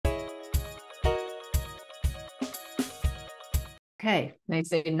Okay, they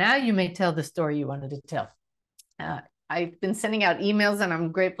say, now you may tell the story you wanted to tell. I've been sending out emails, and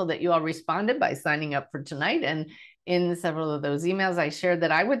I'm grateful that you all responded by signing up for tonight. And in several of those emails, I shared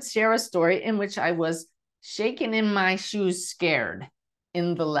that I would share a story in which I was shaken in my shoes, scared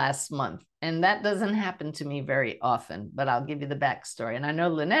in the last month. And that doesn't happen to me very often, but I'll give you the backstory. And I know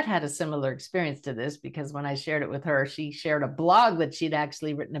Lynette had a similar experience to this, because when I shared it with her, she shared a blog that she'd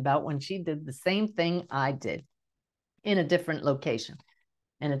actually written about when she did the same thing I did in a different location,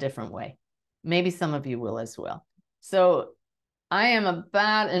 in a different way. Maybe some of you will as well. So I am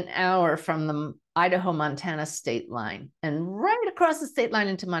about an hour from the Idaho-Montana state line. And right across the state line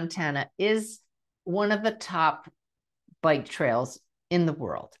into Montana is one of the top bike trails in the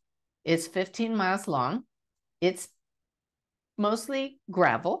world. It's 15 miles long. It's mostly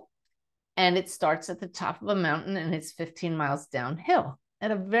gravel, and it starts at the top of a mountain, and it's 15 miles downhill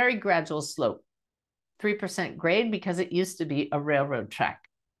at a very gradual slope. 3% grade, because it used to be a railroad track.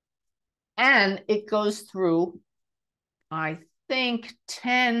 And it goes through, I think,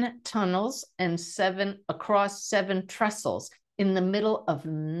 10 tunnels and across 7 trestles in the middle of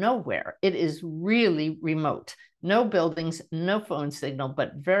nowhere. It is really remote. No buildings, no phone signal,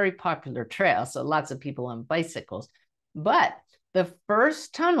 but very popular trail. So lots of people on bicycles. But the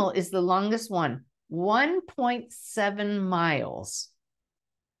first tunnel is the longest one, 1.7 miles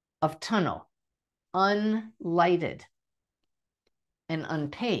of tunnel, unlighted and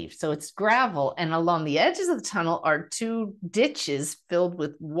unpaved. So it's gravel, and along the edges of the tunnel are 2 ditches filled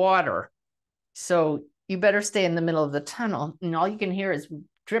with water. So you better stay in the middle of the tunnel, and all you can hear is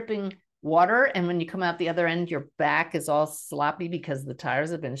dripping water. And when you come out the other end, your back is all sloppy because the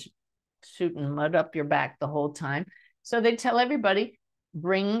tires have been shooting mud up your back the whole time. So they tell everybody,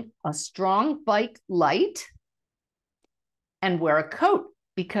 bring a strong bike light and wear a coat,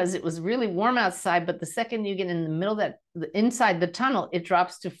 because it was really warm outside. But the second you get in the middle of inside the tunnel, it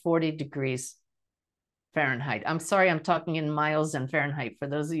drops to 40 degrees Fahrenheit. I'm sorry, I'm talking in miles and Fahrenheit for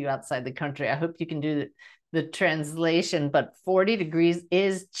those of you outside the country. I hope you can do the translation, but 40 degrees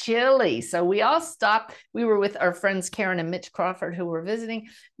is chilly. So we all stopped. We were with our friends Karen and Mitch Crawford, who were visiting.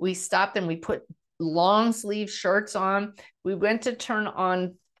 We stopped and we put long sleeve shirts on. We went to turn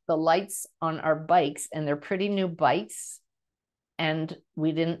on the lights on our bikes, and they're pretty new bikes. And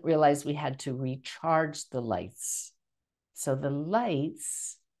we didn't realize we had to recharge the lights. So the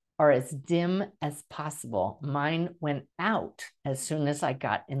lights are as dim as possible. Mine went out as soon as I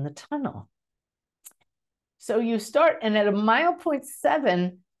got in the tunnel. So you start, and at 1.7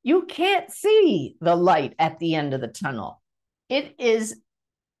 miles, you can't see the light at the end of the tunnel. It is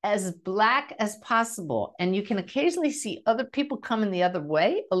as black as possible. And you can occasionally see other people coming the other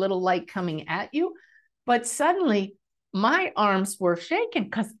way, a little light coming at you. But suddenly, my arms were shaking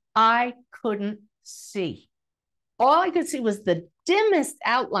because I couldn't see. All I could see was the dimmest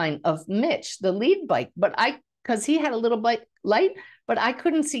outline of Mitch, the lead bike, because he had a little bike light, but I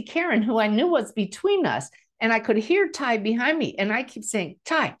couldn't see Karen, who I knew was between us. And I could hear Ty behind me. And I keep saying,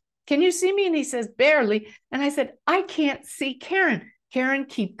 Ty, can you see me? And he says, barely. And I said, I can't see Karen. Karen,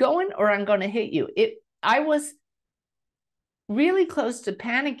 keep going or I'm going to hit you. I was really close to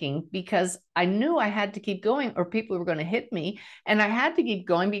panicking, because I knew I had to keep going or people were going to hit me. And I had to keep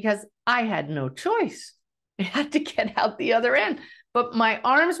going because I had no choice. I had to get out the other end. But my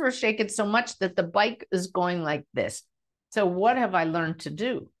arms were shaking so much that the bike is going like this. So what have I learned to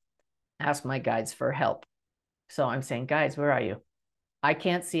do? Ask my guides for help. So I'm saying, guys, where are you? I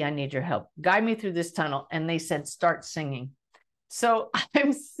can't see. I need your help. Guide me through this tunnel. And they said, start singing. So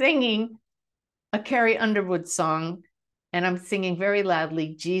I'm singing a Carrie Underwood song, and I'm singing very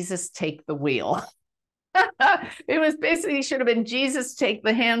loudly, Jesus, take the wheel. It was basically, should have been Jesus, take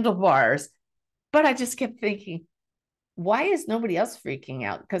the handlebars. But I just kept thinking, why is nobody else freaking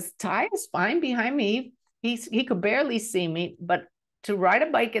out? Because Ty is fine behind me. He could barely see me, but to ride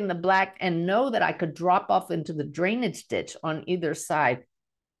a bike in the black and know that I could drop off into the drainage ditch on either side,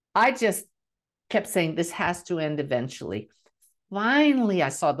 I just kept saying, this has to end eventually. Finally, I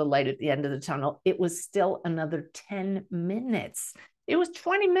saw the light at the end of the tunnel. It was still another 10 minutes. It was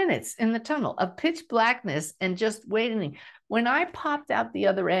 20 minutes in the tunnel of pitch blackness and just waiting. When I popped out the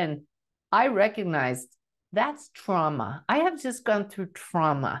other end, I recognized that's trauma. I have just gone through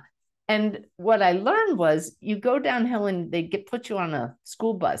trauma. And what I learned was, you go downhill and they put you on a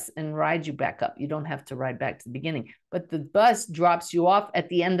school bus and ride you back up. You don't have to ride back to the beginning, but the bus drops you off at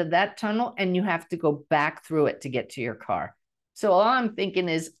the end of that tunnel and you have to go back through it to get to your car. So all I'm thinking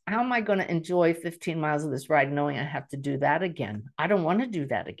is, how am I going to enjoy 15 miles of this ride knowing I have to do that again? I don't want to do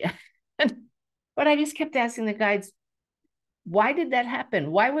that again. But I just kept asking the guides, why did that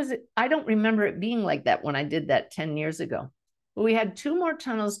happen? Why was it? I don't remember it being like that when I did that 10 years ago. We had 2 more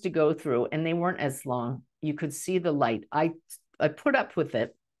tunnels to go through, and they weren't as long. You could see the light. I put up with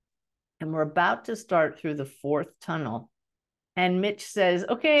it, and we're about to start through the 4th tunnel. And Mitch says,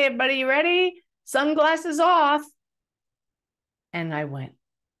 okay, everybody, you ready? Sunglasses off. And I went,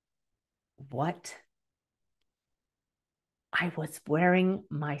 what? I was wearing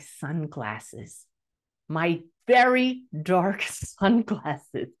my sunglasses, my very dark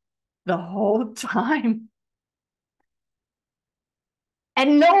sunglasses the whole time.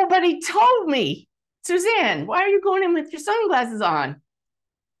 And nobody told me, Suzanne, why are you going in with your sunglasses on?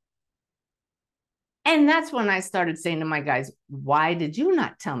 And that's when I started saying to my guys, why did you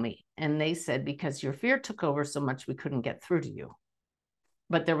not tell me? And they said, because your fear took over so much we couldn't get through to you.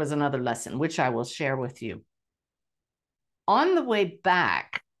 But there was another lesson, which I will share with you. On the way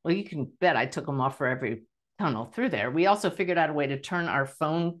back, well, you can bet I took them off for every tunnel through there. We also figured out a way to turn our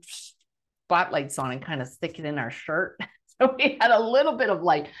phone spotlights on and kind of stick it in our shirt. So we had a little bit of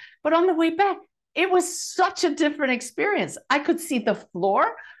light. But on the way back, it was such a different experience. I could see the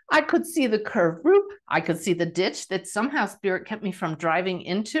floor. I could see the curved roof. I could see the ditch that somehow Spirit kept me from driving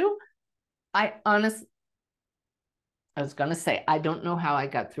into. I was going to say, I don't know how I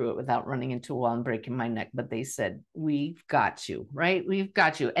got through it without running into a wall and breaking my neck, but they said, we've got you, right? We've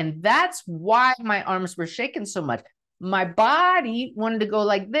got you. And that's why my arms were shaking so much. My body wanted to go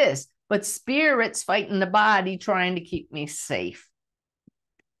like this, but Spirit's fighting the body, trying to keep me safe.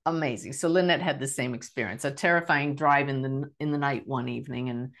 Amazing. So Lynette had the same experience, a terrifying drive in the night one evening,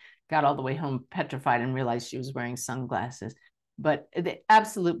 and got all the way home petrified and realized she was wearing sunglasses. But it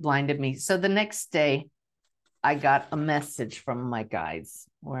absolute blinded me. So the next day, I got a message from my guides.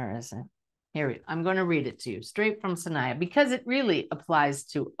 Where is it? Here, I'm going to read it to you straight from Sanaya, because it really applies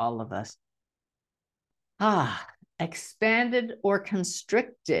to all of us. Expanded or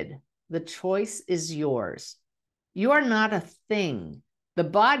constricted, the choice is yours. You are not a thing. The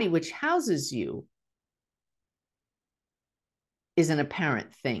body which houses you is an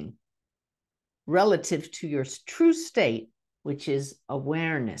apparent thing relative to your true state, which is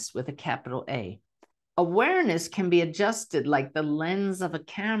awareness with a capital A. Awareness can be adjusted like the lens of a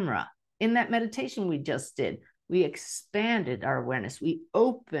camera. In that meditation we just did, we expanded our awareness. We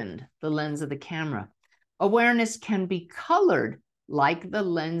opened the lens of the camera. Awareness can be colored like the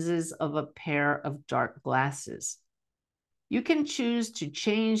lenses of a pair of dark glasses. You can choose to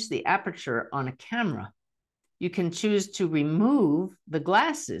change the aperture on a camera. You can choose to remove the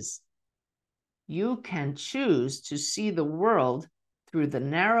glasses. You can choose to see the world through the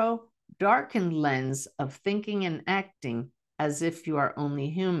narrow, darkened lens of thinking and acting as if you are only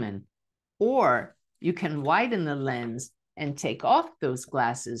human. Or you can widen the lens and take off those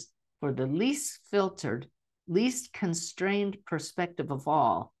glasses for the least filtered, least constrained perspective of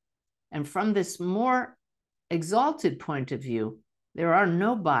all. And from this more exalted point of view, there are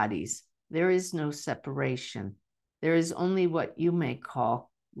no bodies, there is no separation. There is only what you may call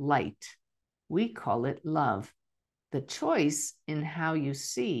light. We call it love. The choice in how you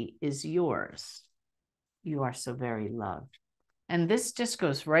see is yours. You are so very loved. And this just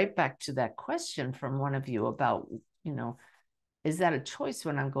goes right back to that question from one of you about, is that a choice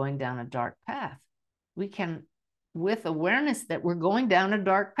when I'm going down a dark path? We can, with awareness that we're going down a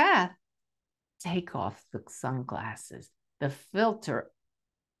dark path, take off the sunglasses, the filter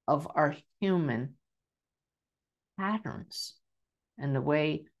of our human patterns and the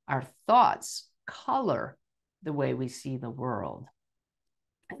way our thoughts color the way we see the world.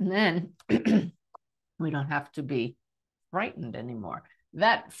 And then we don't have to be frightened anymore.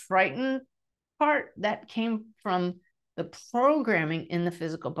 That frightened part, that came from the programming in the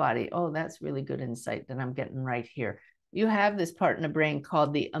physical body. Oh, that's really good insight that I'm getting right here. You have this part in the brain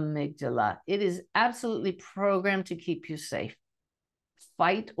called the amygdala. It is absolutely programmed to keep you safe.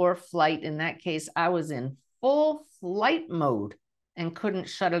 Fight or flight. In that case, I was in full flight mode and couldn't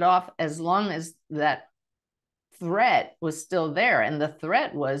shut it off as long as that threat was still there. And the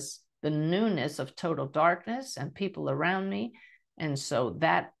threat was the newness of total darkness and people around me. And so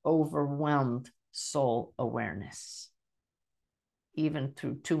that overwhelmed soul awareness, even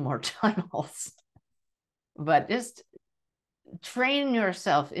through 2 more tunnels. But just train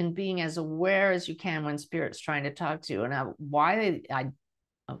yourself in being as aware as you can when Spirit's trying to talk to you. And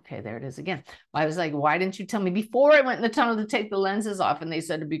okay, there it is again. I was like, why didn't you tell me before I went in the tunnel to take the lenses off? And they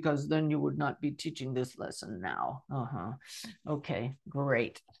said, because then you would not be teaching this lesson now. Okay,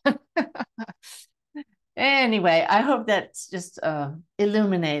 great. Anyway, I hope that's just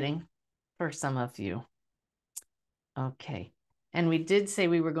illuminating for some of you. Okay. And we did say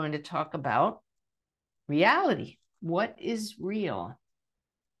we were going to talk about reality. What is real?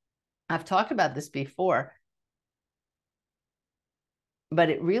 I've talked about this before. but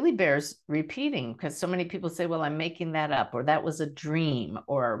it really bears repeating, because so many people say, well, I'm making that up, or that was a dream,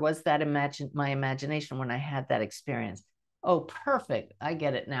 or was that my imagination when I had that experience? Oh, perfect. I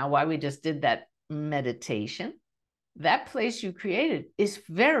get it now. Why we just did that meditation. That place you created is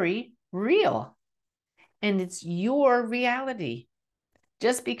very real, and it's your reality.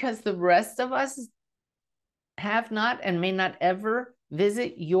 Just because the rest of us have not and may not ever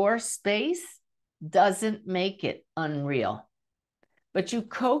visit your space doesn't make it unreal. But you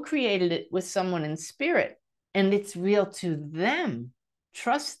co-created it with someone in spirit, and it's real to them.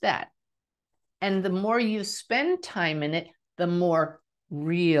 Trust that. And the more you spend time in it, the more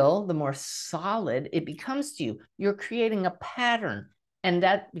real, the more solid it becomes to you. You're creating a pattern, and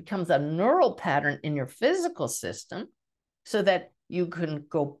that becomes a neural pattern in your physical system, so that you can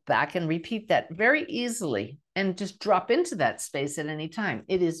go back and repeat that very easily and just drop into that space at any time.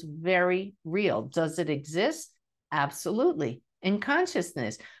 It is very real. Does it exist? Absolutely. In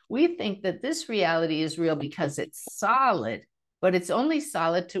consciousness, we think that this reality is real because it's solid, but it's only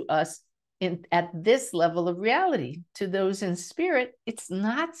solid to us at this level of reality. To those in spirit, it's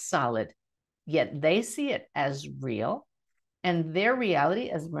not solid, yet they see it as real. And their reality,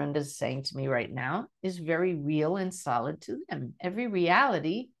 as Brenda's saying to me right now, is very real and solid to them. Every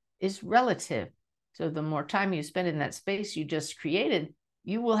reality is relative. So the more time you spend in that space you just created,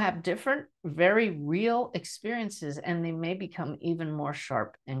 you will have different, very real experiences, and they may become even more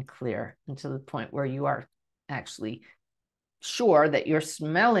sharp and clear, and to the point where you are actually sure that you're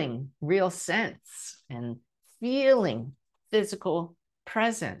smelling real scents and feeling physical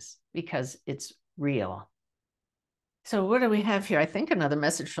presence because it's real. So what do we have here? I think another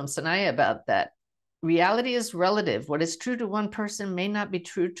message from Sanaya about that. Reality is relative. What is true to one person may not be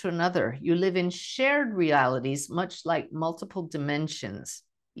true to another. You live in shared realities, much like multiple dimensions.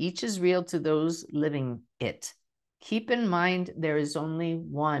 Each is real to those living it. Keep in mind, there is only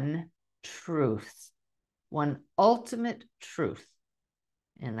one truth, one ultimate truth.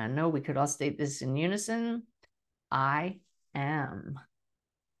 And I know we could all state this in unison. I am.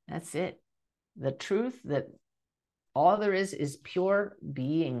 That's it. The truth that all there is pure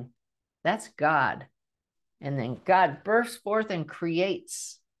being. That's God. And then God bursts forth and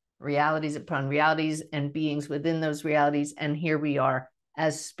creates realities upon realities and beings within those realities. And here we are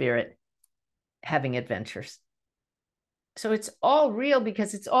as spirit having adventures. So it's all real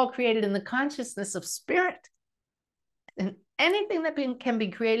because it's all created in the consciousness of spirit. And anything that can be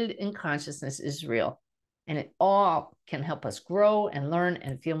created in consciousness is real. And it all can help us grow and learn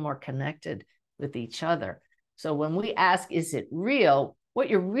and feel more connected with each other. So when we ask, is it real?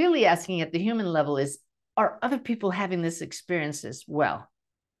 What you're really asking at the human level is, are other people having this experience as well?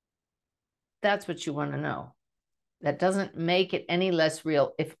 That's what you want to know. That doesn't make it any less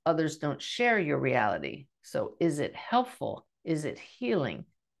real if others don't share your reality. So is it helpful? Is it healing?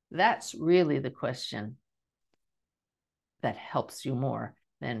 That's really the question that helps you more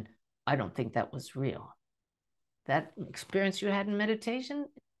than, I don't think that was real. That experience you had in meditation,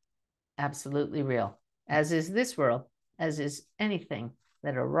 absolutely real. As is this world, as is anything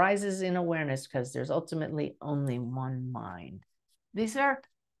that arises in awareness, because there's ultimately only one mind. These are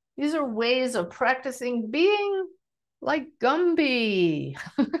ways of practicing being like Gumby,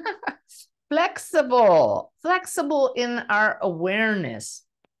 flexible in our awareness.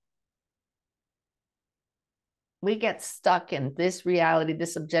 We get stuck in this reality,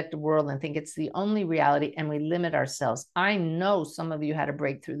 this objective world, and think it's the only reality, and we limit ourselves. I know some of you had a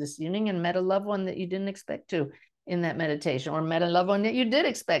breakthrough this evening and met a loved one that you didn't expect to in that meditation, or met a loved one that you did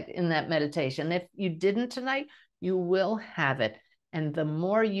expect in that meditation. If you didn't tonight, you will have it. And the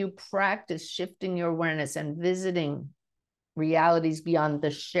more you practice shifting your awareness and visiting realities beyond the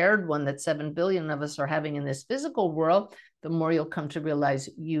shared one that 7 billion of us are having in this physical world, the more you'll come to realize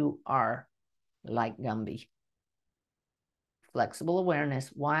you are like Gumby. Flexible awareness.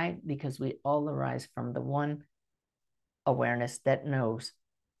 Why? Because we all arise from the one awareness that knows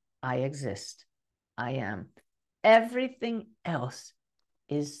I exist. I am. Everything else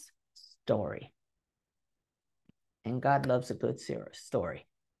is story. And God loves a good story,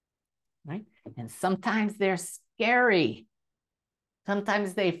 right? And sometimes they're scary.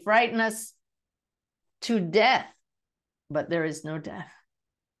 Sometimes they frighten us to death, but there is no death,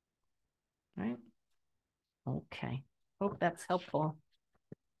 right? Okay. Hope that's helpful.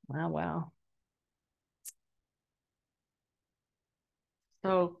 Wow.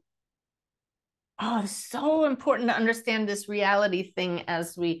 So, it's so important to understand this reality thing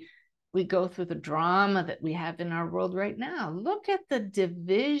as we go through the drama that we have in our world right now. Look at the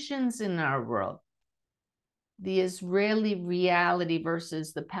divisions in our world. The Israeli reality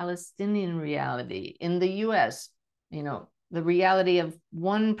versus the Palestinian reality. In the US, the reality of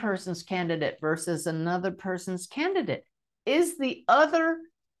one person's candidate versus another person's candidate. Is the other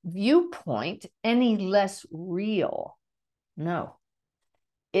viewpoint any less real? No.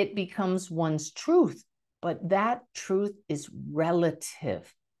 It becomes one's truth, but that truth is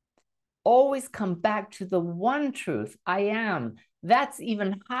relative. Always come back to the one truth, I am. That's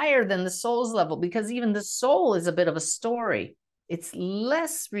even higher than the soul's level, because even the soul is a bit of a story. It's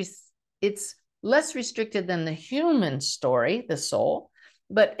less restricted than the human story, the soul,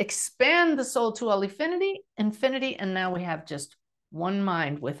 but expand the soul to all infinity, and now we have just one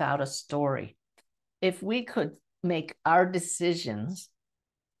mind without a story. If we could make our decisions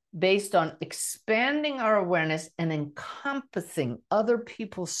based on expanding our awareness and encompassing other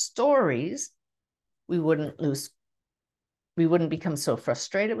people's stories, we wouldn't become so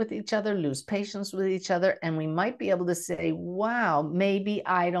frustrated with each other, lose patience with each other, and we might be able to say, wow, maybe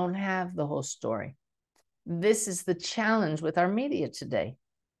I don't have the whole story. This is the challenge with our media today.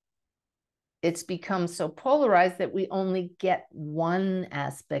 It's become so polarized that we only get one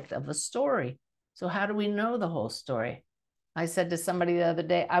aspect of a story. So how do we know the whole story? I said to somebody the other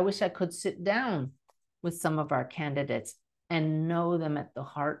day, I wish I could sit down with some of our candidates and know them at the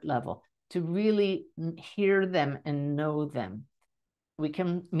heart level, to really hear them and know them. We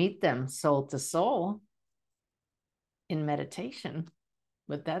can meet them soul to soul in meditation,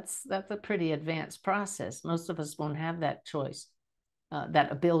 but that's a pretty advanced process. Most of us won't have that choice,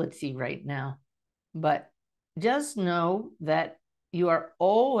 that ability right now. But just know that you are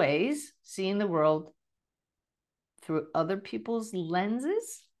always seeing the world through other people's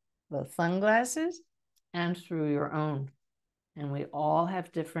lenses, the sunglasses, and through your own. And we all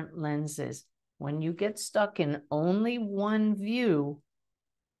have different lenses. When you get stuck in only one view,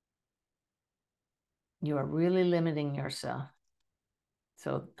 you are really limiting yourself.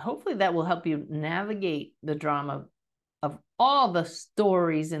 So hopefully that will help you navigate the drama of all the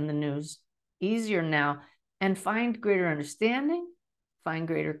stories in the news easier now, and find greater understanding, find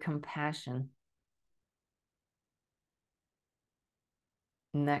greater compassion.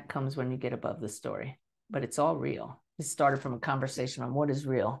 And that comes when you get above the story. But it's all real. It started from a conversation on what is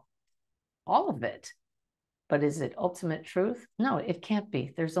real. All of it. But is it ultimate truth? No, it can't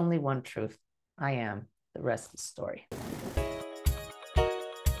be. There's only one truth. I am. The rest is story.